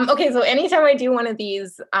 Okay, so anytime I do one of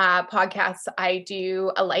these podcasts, I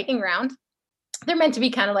do a lightning round. They're meant to be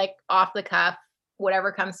kind of like off the cuff,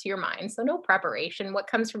 whatever comes to your mind. So no preparation. What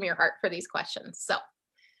comes from your heart for these questions? So,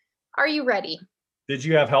 are you ready? Did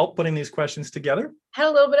you have help putting these questions together? Had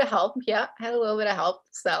a little bit of help. Yeah, had a little bit of help.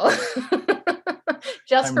 So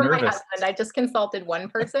just I'm for my nervous. husband. I just consulted one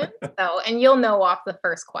person. So, and you'll know off the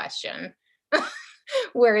first question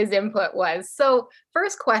where his input was. So,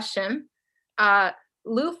 first question,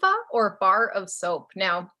 loofah or bar of soap?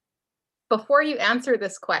 Now, before you answer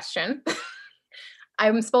this question,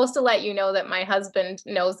 I'm supposed to let you know that my husband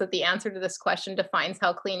knows that the answer to this question defines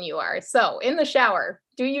how clean you are. So, in the shower,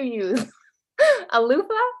 do you use a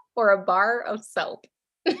loofah or a bar of soap?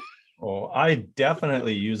 Oh, I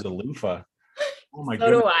definitely use a loofah. Oh my So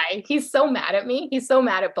goodness. do I. He's so mad at me. He's so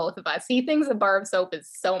mad at both of us. He thinks a bar of soap is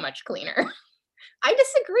so much cleaner. I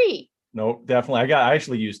disagree. No, definitely. I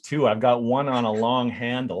actually use two. I've got one on a long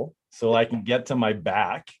handle so I can get to my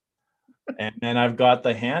back. And then I've got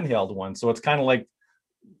the handheld one. So it's kind of like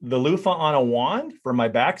the loofah on a wand for my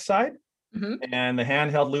backside and the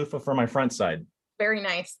handheld loofah for my front side. Very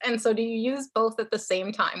nice. And so do you use both at the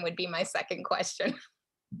same time would be my second question.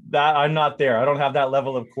 That I'm not there. I don't have that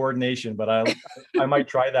level of coordination, but I might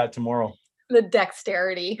try that tomorrow. The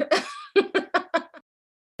dexterity.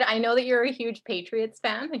 I know that you're a huge Patriots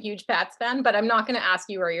fan, a huge Pats fan, but I'm not going to ask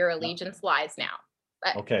you where your allegiance lies now.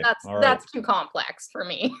 Okay. That's too complex for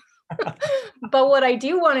me. But what I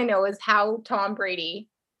do want to know is how Tom Brady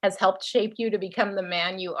has helped shape you to become the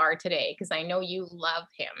man you are today, because I know you love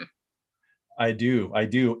him. I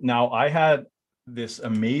do. Now, I had this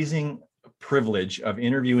amazing privilege of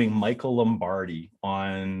interviewing Michael Lombardi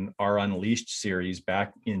on our Unleashed series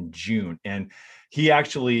back in June. And he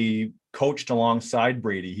actually coached alongside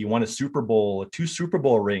Brady. He won two Super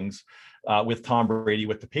Bowl rings with Tom Brady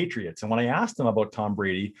with the Patriots. And when I asked him about Tom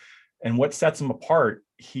Brady and what sets him apart,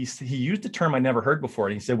 he used a term I never heard before.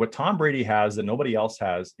 And he said, what Tom Brady has that nobody else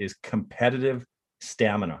has is competitive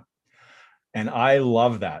stamina. And I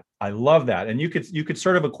love that. And you could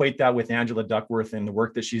sort of equate that with Angela Duckworth and the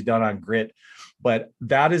work that she's done on grit. But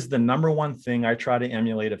that is the number one thing I try to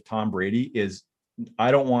emulate of Tom Brady is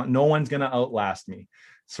no one's going to outlast me.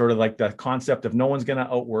 Sort of like the concept of no one's going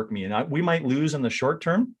to outwork me. And we might lose in the short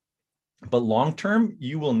term, but long term,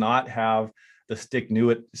 you will not have the stick to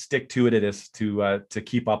it is to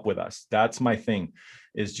keep up with us. That's my thing.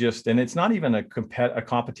 Is just, and it's not even a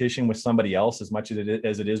competition with somebody else as much as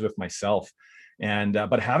it is with myself. And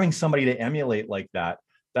but having somebody to emulate like that,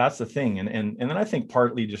 that's the thing. And then I think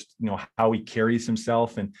partly just how he carries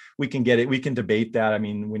himself, and we can debate that. I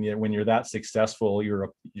mean, when you're that successful,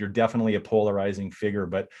 you're definitely a polarizing figure,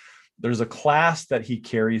 but there's a class that he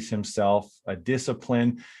carries himself, a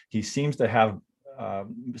discipline. He seems to have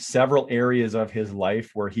several areas of his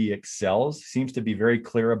life where he excels, seems to be very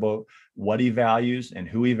clear about what he values and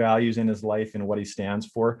who he values in his life and what he stands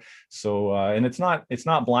for. So, and it's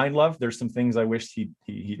not blind love. There's some things I wish he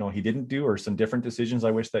didn't do, or some different decisions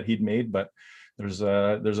I wish that he'd made, but there's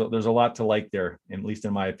a lot to like there, at least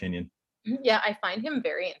in my opinion. Yeah, I find him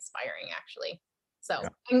very inspiring, actually. So,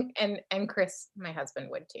 yeah. and Chris, my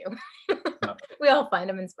husband, would too. Yeah. We all find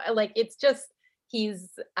him inspiring. Like, it's just,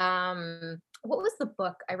 he's what was the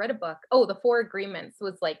book? I read a book. Oh, The Four Agreements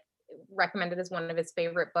was like recommended as one of his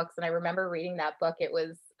favorite books. And I remember reading that book. It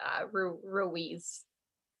was Ruiz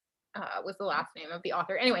was the last name of the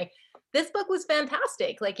author. Anyway, this book was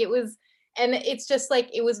fantastic. Like, it was, and it's just like,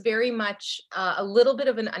 it was very much a little bit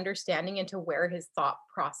of an understanding into where his thought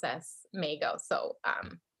process may go. So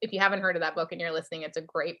if you haven't heard of that book and you're listening, it's a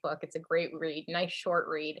great book. It's a great read, nice short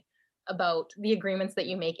read about the agreements that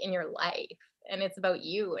you make in your life. And it's about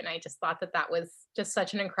you. And I just thought that was just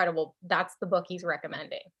such an incredible, that's the book he's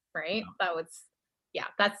recommending, right? Yeah.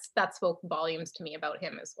 That spoke volumes to me about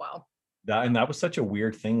him as well. That was such a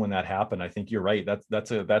weird thing when that happened. I think you're right.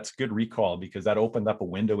 That's good recall, because that opened up a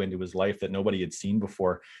window into his life that nobody had seen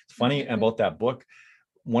before. It's funny about that book.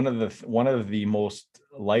 One of the most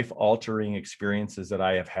life-altering experiences that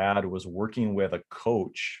I have had was working with a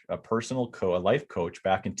coach, a life coach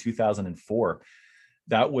back in 2004.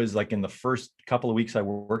 That was like in the first couple of weeks I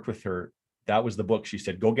worked with her. That was the book. She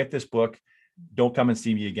said, go get this book. Don't come and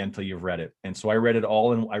see me again till you've read it. And so I read it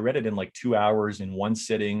all, and I read it in like 2 hours in one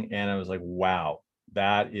sitting. And I was like, wow,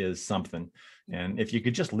 that is something. And if you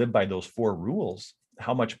could just live by those 4 rules,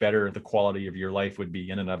 how much better the quality of your life would be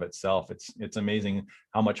in and of itself. It's amazing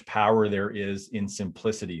how much power there is in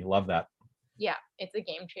simplicity. Love that. Yeah, it's a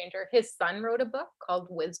game changer. His son wrote a book called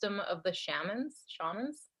Wisdom of the Shamans.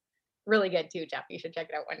 Really good too, Jeff. You should check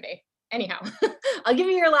it out one day. Anyhow, I'll give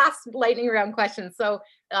you your last lightning round question. So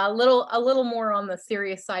a little more on the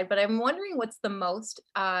serious side, but I'm wondering what's the most,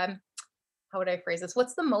 how would I phrase this?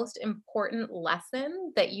 What's the most important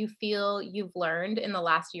lesson that you feel you've learned in the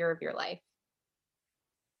last year of your life?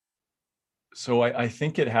 So I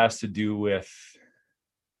think it has to do with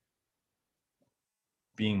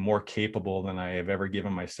being more capable than I have ever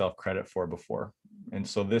given myself credit for before. And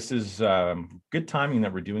so this is good timing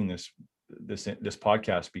that we're doing this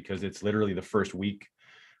podcast, because it's literally the first week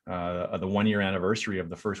of the 1 year anniversary of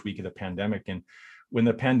the first week of the pandemic. And when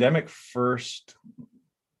the pandemic first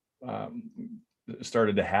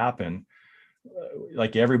started to happen,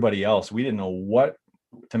 like everybody else, we didn't know what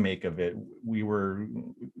to make of it. We were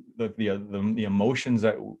the emotions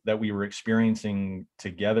that we were experiencing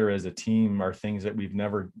together as a team are things that we've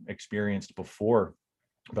never experienced before.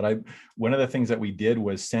 But one of the things that we did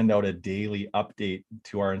was send out a daily update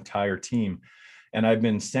to our entire team. And I've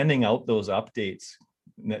been sending out those updates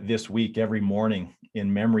this week every morning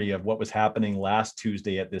in memory of what was happening last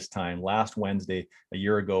Tuesday at this time, last Wednesday, a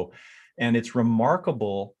year ago. And it's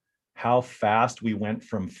remarkable how fast we went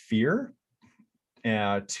from fear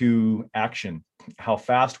to action, how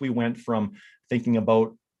fast we went from thinking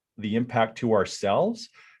about the impact to ourselves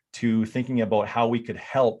to thinking about how we could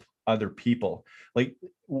help other people. Like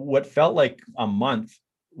what felt like a month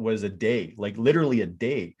was a day, like literally a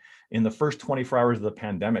day in the first 24 hours of the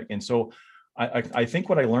pandemic. And so I think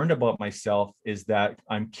what I learned about myself is that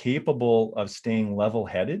I'm capable of staying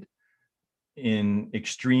level-headed in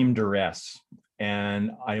extreme duress.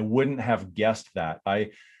 And I wouldn't have guessed that. I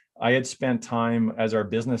had spent time, as our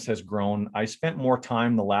business has grown, I spent more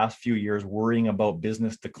time the last few years worrying about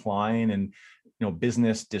business decline and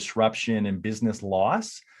business disruption and business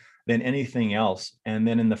loss than anything else. And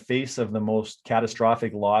then in the face of the most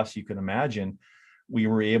catastrophic loss you can imagine, we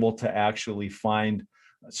were able to actually find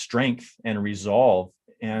strength and resolve.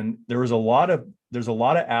 And there's a lot of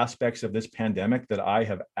aspects of this pandemic that I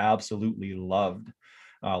have absolutely loved,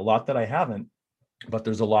 a lot that I haven't, but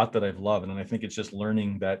there's a lot that I've loved. And I think it's just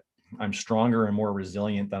learning that I'm stronger and more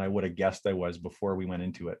resilient than I would have guessed I was before we went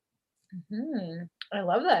into it. Mm-hmm. I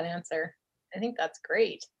love that answer. I think that's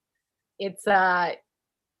great. It's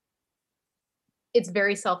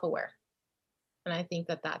very self-aware. And I think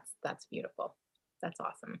that's beautiful. That's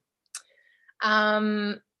awesome.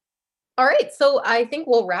 All right. So I think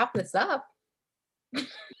we'll wrap this up.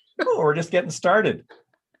 Oh, we're just getting started.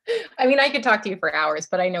 I mean, I could talk to you for hours,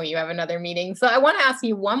 but I know you have another meeting. So I want to ask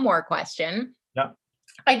you one more question. Yeah.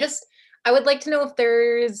 I would like to know if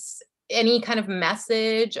there's any kind of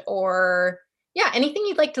message or anything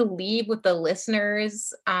you'd like to leave with the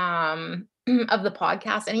listeners of the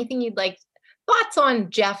podcast, anything you'd like, thoughts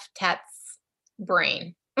on Jeff Tett's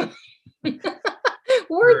brain,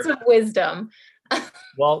 words of wisdom.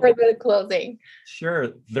 Well, for the closing. Sure.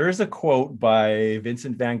 There's a quote by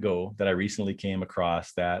Vincent van Gogh that I recently came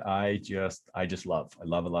across that I just love. I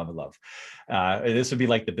love. This would be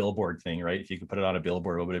like the billboard thing, right? If you could put it on a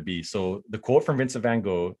billboard, what would it be? So the quote from Vincent van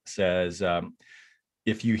Gogh says,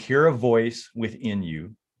 if you hear a voice within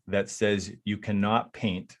you that says you cannot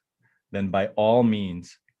paint, then by all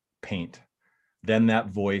means paint. Then that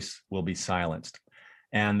voice will be silenced.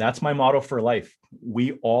 And that's my motto for life.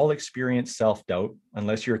 We all experience self-doubt,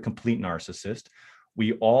 unless you're a complete narcissist.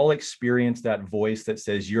 We all experience that voice that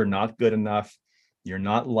says you're not good enough, you're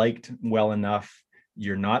not liked well enough,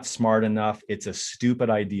 you're not smart enough. It's a stupid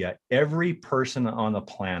idea. Every person on the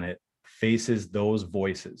planet faces those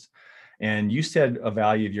voices. And you said a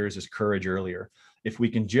value of yours is courage earlier. If we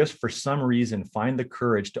can just, for some reason, find the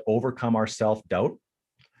courage to overcome our self-doubt,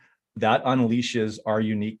 that unleashes our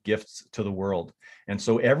unique gifts to the world. And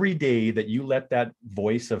so every day that you let that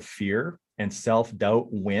voice of fear and self-doubt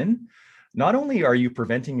win, not only are you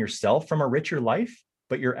preventing yourself from a richer life,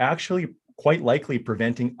 but you're actually quite likely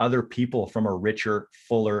preventing other people from a richer,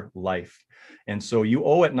 fuller life. And so you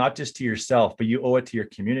owe it not just to yourself, but you owe it to your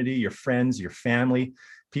community, your friends, your family,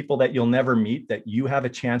 people that you'll never meet, that you have a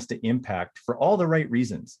chance to impact for all the right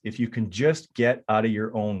reasons, if you can just get out of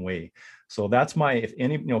your own way. So that's if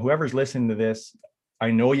any, whoever's listening to this,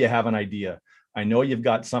 I know you have an idea. I know you've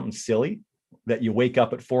got something silly that you wake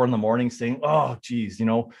up at 4 a.m. saying, oh, geez,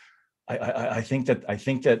 I think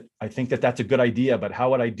that that's a good idea, but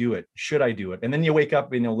how would I do it? Should I do it? And then you wake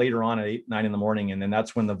up, later on at 8, 9 a.m, and then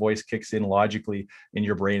that's when the voice kicks in logically in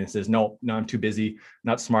your brain and says, no, I'm too busy,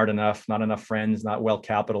 not smart enough, not enough friends, not well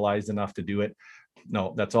capitalized enough to do it.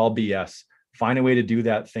 No, that's all BS. Find a way to do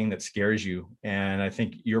that thing that scares you. And I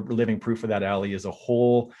think you're living proof of that, Ali, is a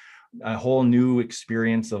whole new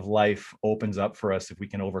experience of life opens up for us if we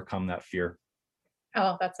can overcome that fear.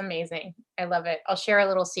 Oh, that's amazing. I love it. I'll share a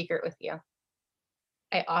little secret with you.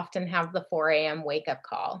 I often have the 4 a.m. wake up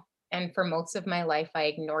call. And for most of my life, I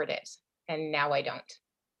ignored it. And now I don't.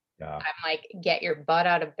 Yeah. I'm like, get your butt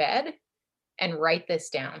out of bed and write this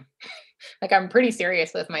down. Like, I'm pretty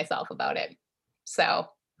serious with myself about it. So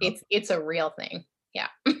it's a real thing. Yeah.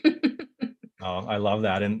 Oh, I love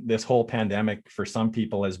that. And this whole pandemic for some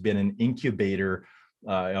people has been an incubator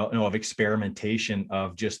of experimentation,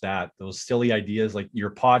 of just that, those silly ideas like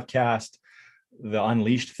your podcast, the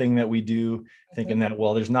Unleashed thing that we do, thinking that,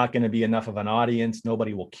 well, there's not going to be enough of an audience.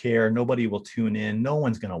 Nobody will care. Nobody will tune in. No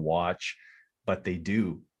one's going to watch, but they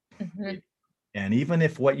do. Mm-hmm. And even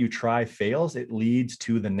if what you try fails, it leads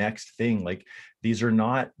to the next thing. Like these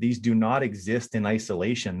do not exist in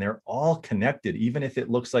isolation. They're all connected. Even if it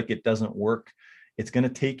looks like it doesn't work, it's going to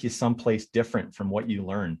take you someplace different from what you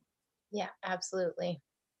learn. Yeah, absolutely.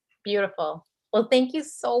 Beautiful. Well, thank you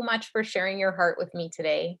so much for sharing your heart with me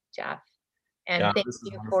today, Jeff. And thank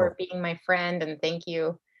you for being my friend. And thank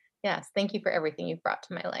you. Yes, thank you for everything you've brought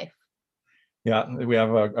to my life. Yeah, we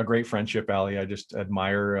have a great friendship, Ali. I just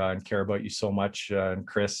admire and care about you so much, and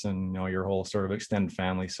Chris, and your whole sort of extended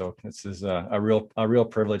family. So this is a real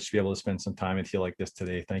privilege to be able to spend some time with you like this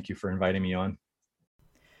today. Thank you for inviting me on.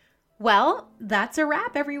 Well, that's a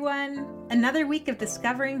wrap, everyone. Another week of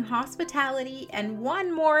discovering hospitality and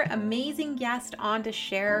one more amazing guest on to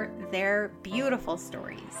share their beautiful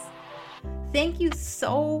stories. Thank you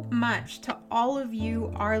so much to all of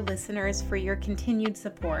you, our listeners, for your continued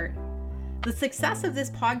support. The success of this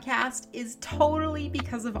podcast is totally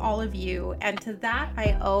because of all of you, and to that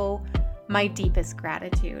I owe my deepest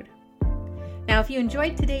gratitude. Now, if you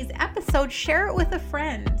enjoyed today's episode, share it with a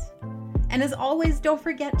friend. And as always, don't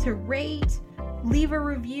forget to rate, leave a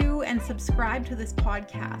review, and subscribe to this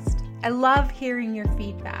podcast. I love hearing your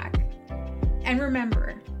feedback. And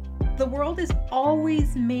remember, the world is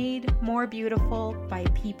always made more beautiful by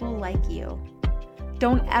people like you.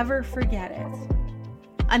 Don't ever forget it.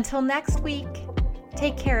 Until next week,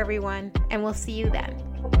 take care, everyone, and we'll see you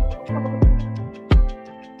then.